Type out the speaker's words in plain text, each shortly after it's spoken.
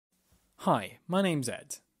Hi, my name's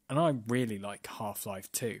Ed, and I really like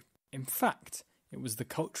Half-Life 2. In fact, it was the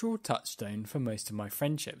cultural touchstone for most of my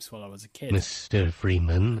friendships while I was a kid. Mr.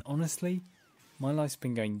 Freeman. Honestly, my life's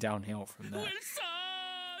been going downhill from there.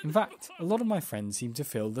 In fact, a lot of my friends seem to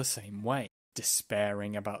feel the same way,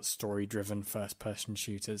 despairing about story-driven first-person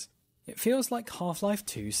shooters. It feels like Half-Life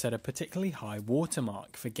 2 set a particularly high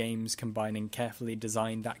watermark for games combining carefully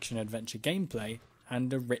designed action-adventure gameplay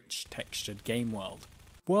and a rich, textured game world.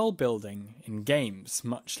 World building in games,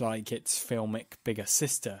 much like its filmic bigger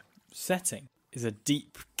sister setting, is a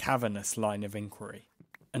deep, cavernous line of inquiry,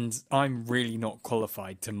 and I'm really not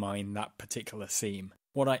qualified to mine that particular seam.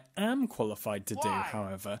 What I am qualified to do,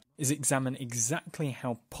 however, is examine exactly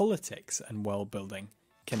how politics and world building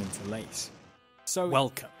can interlace. So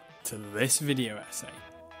welcome to this video essay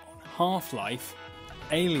on Half-Life,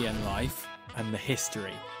 alien life, and the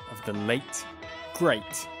history of the late,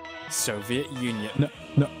 great Soviet Union.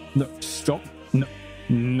 No, stop. No.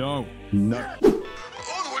 Oh,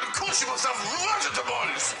 well, of course you must have loads of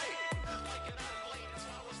demands.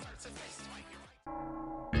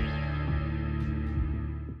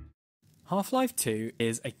 Half-Life 2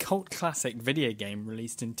 is a cult classic video game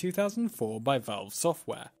released in 2004 by Valve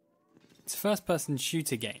Software. It's a first-person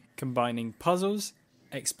shooter game combining puzzles,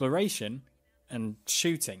 exploration, and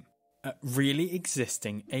shooting at really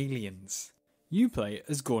existing aliens. You play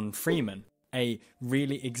as Gordon Freeman, a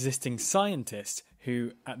really existing scientist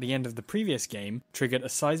who, at the end of the previous game, triggered a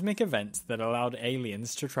seismic event that allowed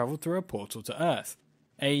aliens to travel through a portal to Earth.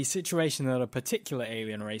 A situation that a particular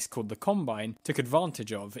alien race called the Combine took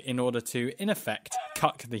advantage of in order to, in effect,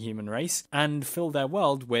 cuck the human race and fill their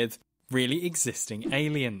world with really existing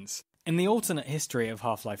aliens. In the alternate history of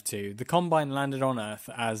Half-Life 2, the Combine landed on Earth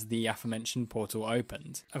as the aforementioned portal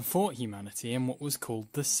opened, and fought humanity in what was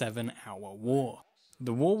called the 7-Hour War.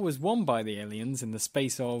 The war was won by the aliens in the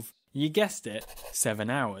space of, you guessed it, 7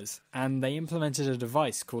 hours, and they implemented a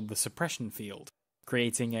device called the suppression field,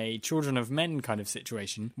 creating a children of men kind of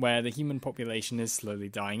situation where the human population is slowly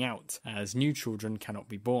dying out, as new children cannot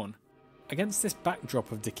be born. Against this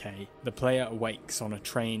backdrop of decay, the player awakes on a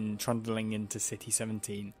train trundling into City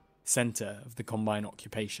 17, centre of the Combine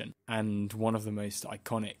occupation, and one of the most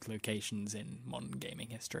iconic locations in modern gaming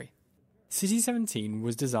history. City 17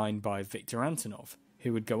 was designed by Viktor Antonov,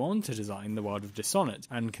 who would go on to design the world of Dishonored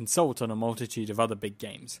and consult on a multitude of other big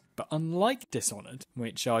games. But unlike Dishonored,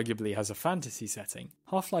 which arguably has a fantasy setting,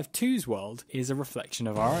 Half-Life 2's world is a reflection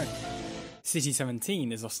of our own. City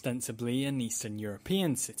 17 is ostensibly an Eastern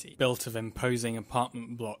European city, built of imposing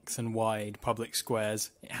apartment blocks and wide public squares.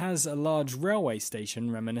 It has a large railway station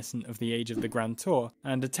reminiscent of the age of the Grand Tour,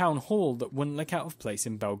 and a town hall that wouldn't look out of place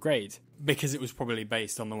in Belgrade, because it was probably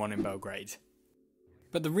based on the one in Belgrade.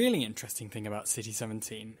 But the really interesting thing about City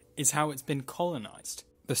 17 is how it's been colonised.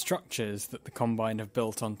 The structures that the Combine have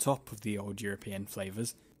built on top of the old European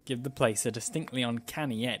flavours give the place a distinctly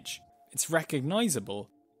uncanny edge. It's recognisable,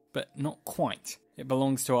 but not quite. It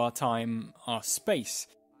belongs to our time, our space,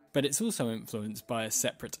 but it's also influenced by a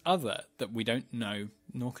separate other that we don't know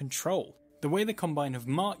nor control. The way the Combine have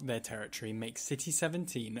marked their territory makes City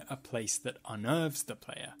 17 a place that unnerves the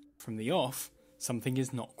player. From the off, something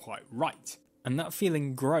is not quite right. And that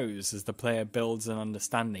feeling grows as the player builds an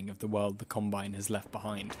understanding of the world the Combine has left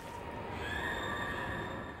behind.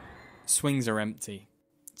 Swings are empty.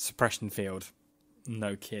 Suppression field.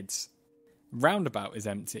 No kids. Roundabout is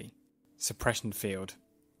empty. Suppression field.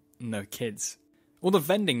 No kids. All the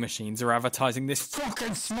vending machines are advertising this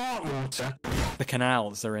fucking smart water. The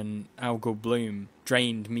canals are in algal bloom,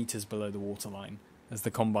 drained meters below the waterline, as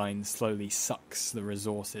the Combine slowly sucks the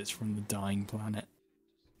resources from the dying planet.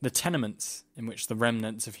 The tenements in which the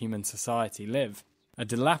remnants of human society live are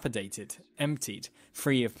dilapidated, emptied,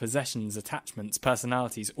 free of possessions, attachments,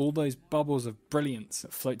 personalities. All those bubbles of brilliance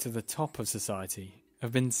that float to the top of society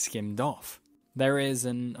have been skimmed off. There is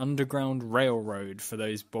an underground railroad for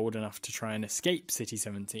those bold enough to try and escape City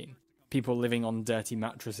 17. People living on dirty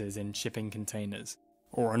mattresses in shipping containers,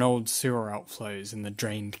 or on old sewer outflows in the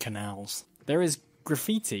drained canals. There is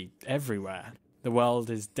graffiti everywhere. The world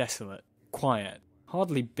is desolate, quiet,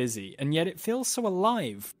 hardly busy, and yet it feels so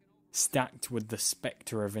alive, stacked with the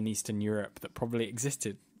spectre of an Eastern Europe that probably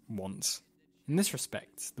existed once. In this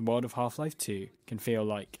respect, the world of Half-Life 2 can feel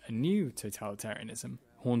like a new totalitarianism,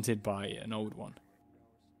 haunted by an old one.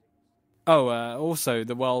 Also,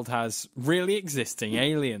 the world has really existing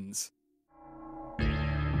aliens.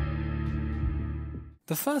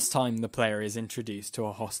 The first time the player is introduced to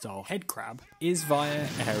a hostile headcrab is via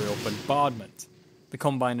aerial bombardment. The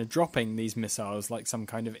Combine are dropping these missiles like some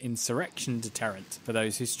kind of insurrection deterrent for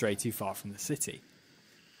those who stray too far from the city.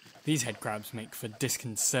 These head crabs make for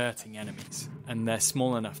disconcerting enemies, and they're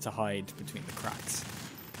small enough to hide between the cracks.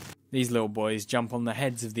 These little boys jump on the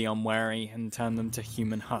heads of the unwary and turn them to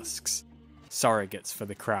human husks. Surrogates for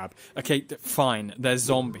the crab. Okay, fine, they're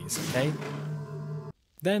zombies, okay?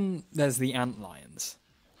 Then there's the antlions.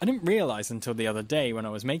 I didn't realise until the other day when I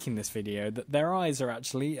was making this video that their eyes are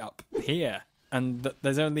actually up here, and that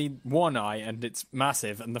there's only one eye and it's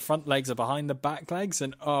massive, and the front legs are behind the back legs,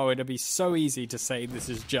 and oh, it'd be so easy to say this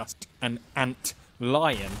is just an ant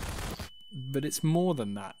lion. But it's more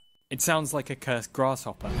than that. It sounds like a cursed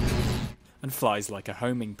grasshopper, and flies like a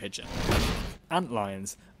homing pigeon.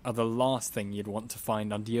 Antlions are the last thing you'd want to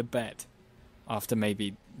find under your bed, after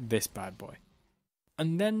maybe this bad boy.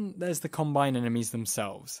 And then there's the Combine enemies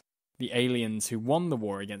themselves, the aliens who won the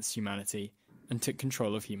war against humanity and took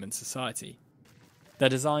control of human society. They're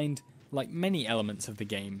designed, like many elements of the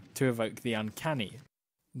game, to evoke the uncanny,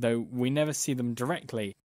 though we never see them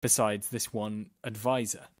directly besides this one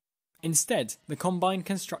advisor. Instead, the Combine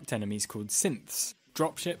construct enemies called synths,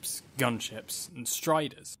 dropships, gunships, and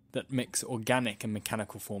striders that mix organic and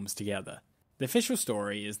mechanical forms together. The official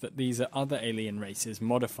story is that these are other alien races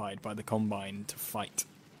modified by the Combine to fight,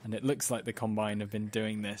 and it looks like the Combine have been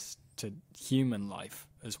doing this to human life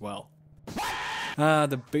as well.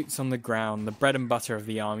 The boots on the ground, the bread and butter of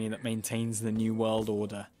the army that maintains the New World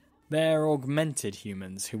Order. They're augmented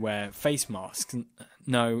humans who wear face masks.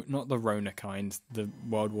 No, not the Rona kind, the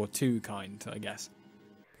World War II kind, I guess.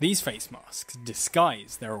 These face masks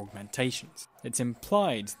disguise their augmentations. It's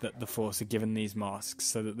implied that the Force are given these masks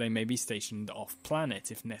so that they may be stationed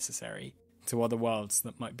off-planet, if necessary, to other worlds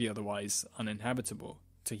that might be otherwise uninhabitable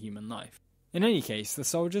to human life. In any case, the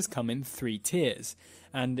soldiers come in 3 tiers,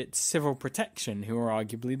 and it's civil protection who are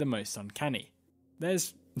arguably the most uncanny.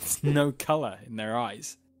 There's no colour in their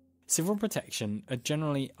eyes. Civil protection are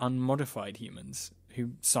generally unmodified humans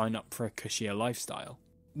who sign up for a cushier lifestyle.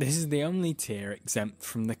 This is the only tier exempt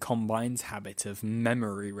from the Combine's habit of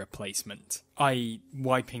memory replacement, i.e.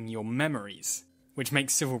 wiping your memories, which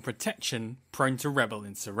makes civil protection prone to rebel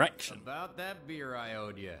insurrection. About that beer I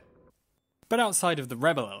owed you. But outside of the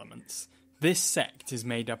rebel elements, this sect is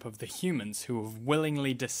made up of the humans who have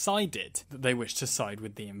willingly decided that they wish to side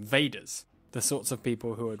with the invaders, the sorts of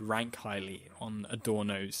people who would rank highly on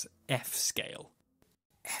Adorno's F scale.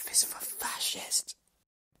 F is for fascist.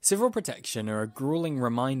 Civil protection are a grueling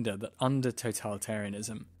reminder that under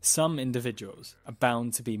totalitarianism, some individuals are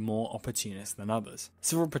bound to be more opportunist than others.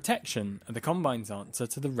 Civil protection are the Combine's answer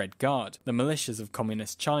to the Red Guard, the militias of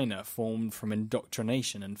communist China formed from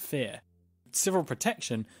indoctrination and fear. Civil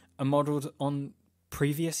protection are modelled on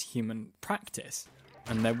previous human practice,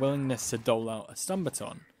 and their willingness to dole out a stun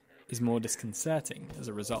baton is more disconcerting as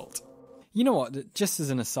a result. You know what, just as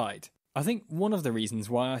an aside, I think one of the reasons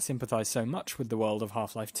why I sympathise so much with the world of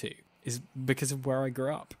Half-Life 2 is because of where I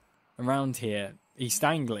grew up. Around here, East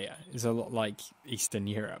Anglia is a lot like Eastern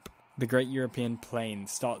Europe. The Great European Plain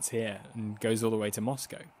starts here and goes all the way to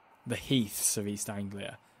Moscow. The heaths of East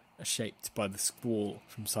Anglia are shaped by the squall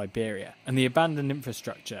from Siberia, and the abandoned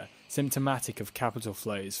infrastructure, symptomatic of capital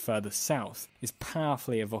flows further south, is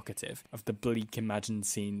powerfully evocative of the bleak imagined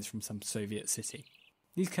scenes from some Soviet city.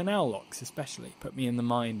 These canal locks especially put me in the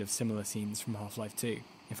mind of similar scenes from Half-Life 2,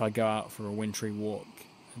 if I go out for a wintry walk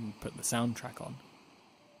and put the soundtrack on.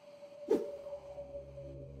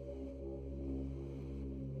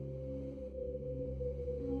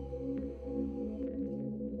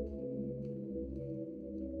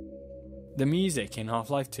 The music in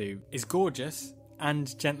Half-Life 2 is gorgeous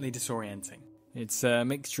and gently disorienting. It's a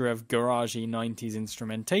mixture of garagey 90s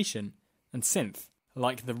instrumentation and synth,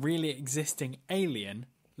 like the really existing Alien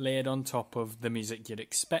layered on top of the music you'd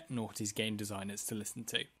expect noughties game designers to listen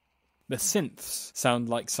to. The synths sound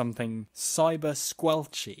like something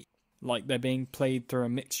cyber-squelchy, like they're being played through a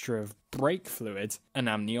mixture of brake fluid and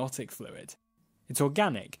amniotic fluid. It's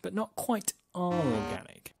organic, but not quite our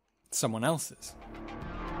organic. It's someone else's.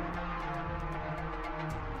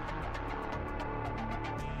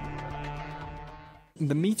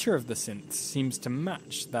 The meter of the synths seems to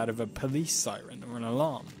match that of a police siren or an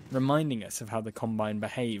alarm, reminding us of how the Combine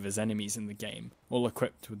behave as enemies in the game, all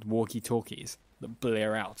equipped with walkie-talkies that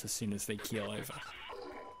blare out as soon as they keel over.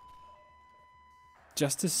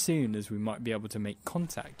 Just as soon as we might be able to make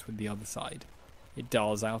contact with the other side, it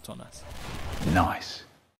dials out on us. Nice.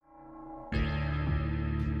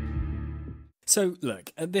 So,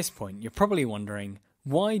 look, at this point, you're probably wondering,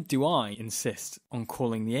 Why do I insist on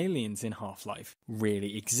calling the aliens in Half-Life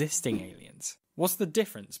really existing aliens? What's the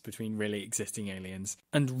difference between really existing aliens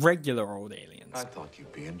and regular old aliens? I thought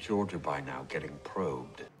you'd be in Georgia by now getting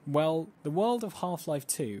probed. Well, the world of Half-Life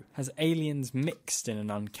 2 has aliens mixed in an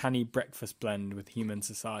uncanny breakfast blend with human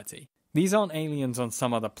society. These aren't aliens on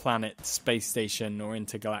some other planet, space station, or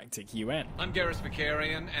intergalactic UN. I'm Garrus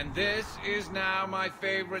Vicarian, and this is now my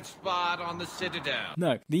favorite spot on the Citadel.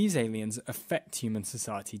 No, these aliens affect human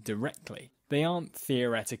society directly. They aren't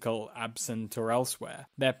theoretical, absent, or elsewhere.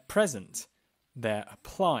 They're present. They're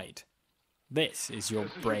applied. This is your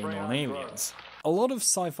brain on aliens. A lot of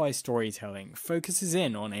sci-fi storytelling focuses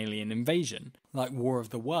in on alien invasion, like War of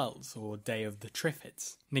the Worlds or Day of the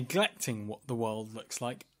Triffids, neglecting what the world looks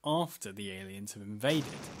like after the aliens have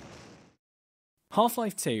invaded.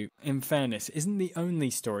 Half-Life 2, in fairness, isn't the only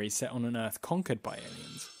story set on an Earth conquered by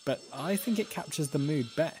aliens, but I think it captures the mood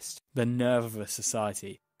best, the nerve of a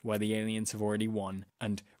society where the aliens have already won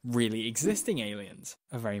and really existing aliens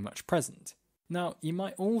are very much present. Now, you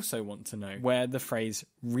might also want to know where the phrase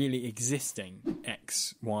really existing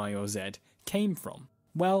X, Y or Z came from.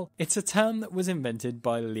 Well, it's a term that was invented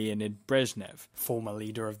by Leonid Brezhnev, former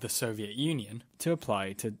leader of the Soviet Union, to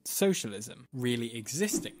apply to socialism, really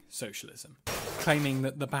existing socialism, claiming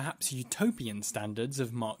that the perhaps utopian standards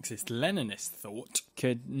of Marxist-Leninist thought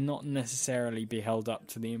could not necessarily be held up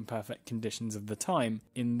to the imperfect conditions of the time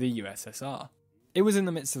in the USSR. It was in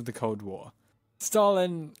the midst of the Cold War.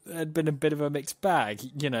 Stalin had been a bit of a mixed bag,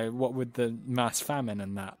 what with the mass famine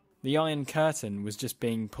and that. The Iron Curtain was just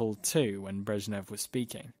being pulled too when Brezhnev was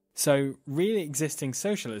speaking. So, really existing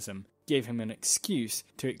socialism gave him an excuse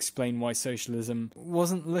to explain why socialism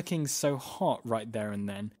wasn't looking so hot right there and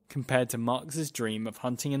then, compared to Marx's dream of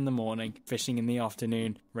hunting in the morning, fishing in the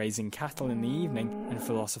afternoon, raising cattle in the evening, and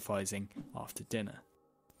philosophizing after dinner.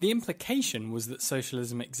 The implication was that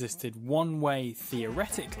socialism existed one way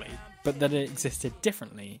theoretically, but that it existed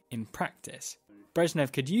differently in practice.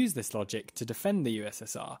 Brezhnev could use this logic to defend the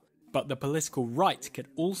USSR, but the political right could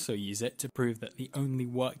also use it to prove that the only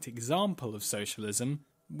worked example of socialism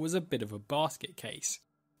was a bit of a basket case.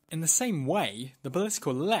 In the same way, the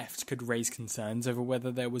political left could raise concerns over whether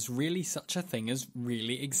there was really such a thing as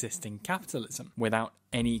really existing capitalism, without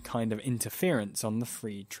any kind of interference on the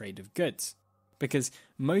free trade of goods. Because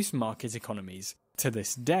most market economies, to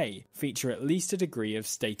this day, feature at least a degree of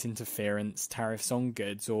state interference, tariffs on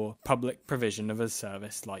goods, or public provision of a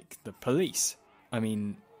service like the police.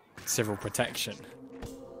 Civil protection.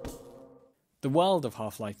 The world of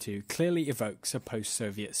Half-Life 2 clearly evokes a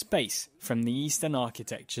post-Soviet space, from the Eastern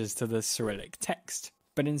architectures to the Cyrillic text.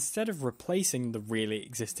 But instead of replacing the really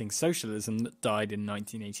existing socialism that died in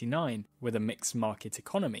 1989 with a mixed market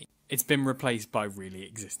economy, it's been replaced by really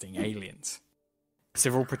existing aliens.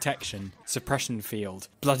 Civil protection, suppression field,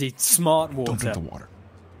 bloody smart water. Don't drink the water.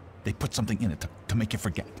 They put something in it to make you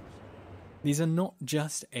forget. These are not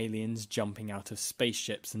just aliens jumping out of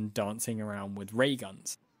spaceships and dancing around with ray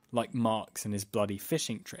guns, like Marx and his bloody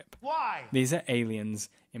fishing trip. Why? These are aliens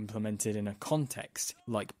implemented in a context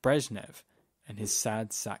like Brezhnev and his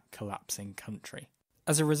sad sack collapsing country.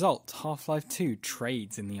 As a result, Half-Life 2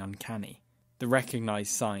 trades in the uncanny. The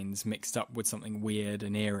recognised signs mixed up with something weird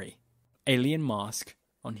and eerie. Alien mask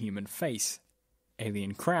on human face.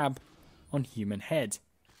 Alien crab on human head.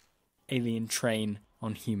 Alien train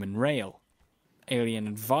on human rail. Alien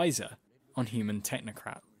advisor on human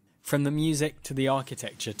technocrat. From the music to the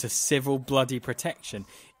architecture to civil bloody protection,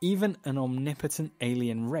 even an omnipotent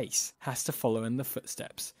alien race has to follow in the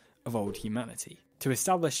footsteps of old humanity. To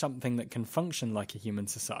establish something that can function like a human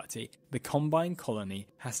society, the Combine colony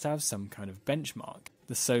has to have some kind of benchmark,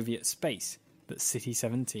 the Soviet space that City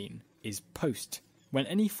 17 is post. When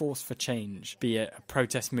any force for change, be it a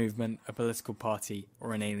protest movement, a political party,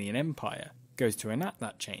 or an alien empire, goes to enact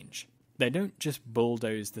that change, they don't just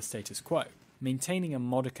bulldoze the status quo. Maintaining a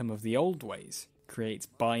modicum of the old ways creates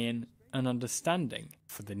buy-in and understanding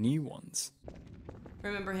for the new ones.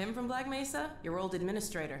 Remember him from Black Mesa? Your old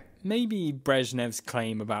administrator. Maybe Brezhnev's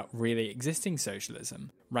claim about really existing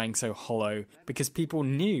socialism rang so hollow because people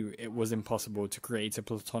knew it was impossible to create a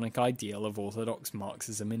platonic ideal of orthodox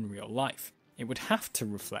Marxism in real life. It would have to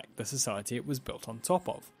reflect the society it was built on top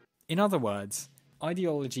of. In other words,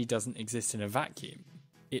 ideology doesn't exist in a vacuum.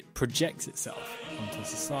 It projects itself onto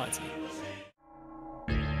society.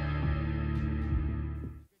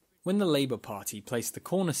 When the Labour Party placed the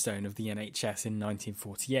cornerstone of the NHS in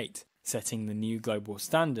 1948, setting the new global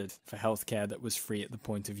standard for healthcare that was free at the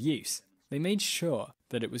point of use, they made sure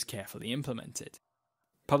that it was carefully implemented.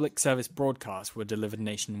 Public service broadcasts were delivered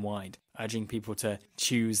nationwide, urging people to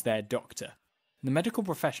choose their doctor. The medical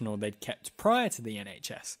professional they'd kept prior to the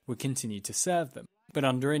NHS would continue to serve them, but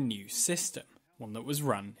under a new system, one that was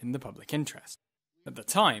run in the public interest. At the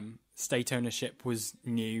time, state ownership was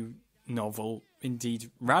new, novel, indeed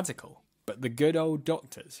radical, but the good old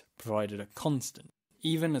doctors provided a constant,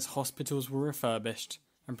 even as hospitals were refurbished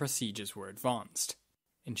and procedures were advanced.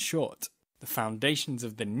 In short, the foundations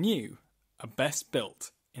of the new are best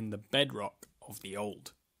built in the bedrock of the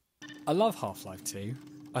old. I love Half-Life 2.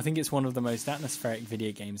 I think it's one of the most atmospheric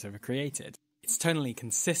video games ever created. It's tonally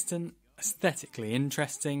consistent, aesthetically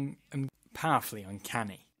interesting, and powerfully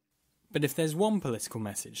uncanny. But if there's one political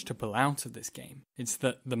message to pull out of this game, it's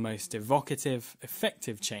that the most evocative,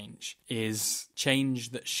 effective change is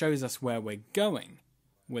change that shows us where we're going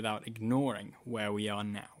without ignoring where we are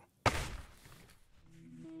now.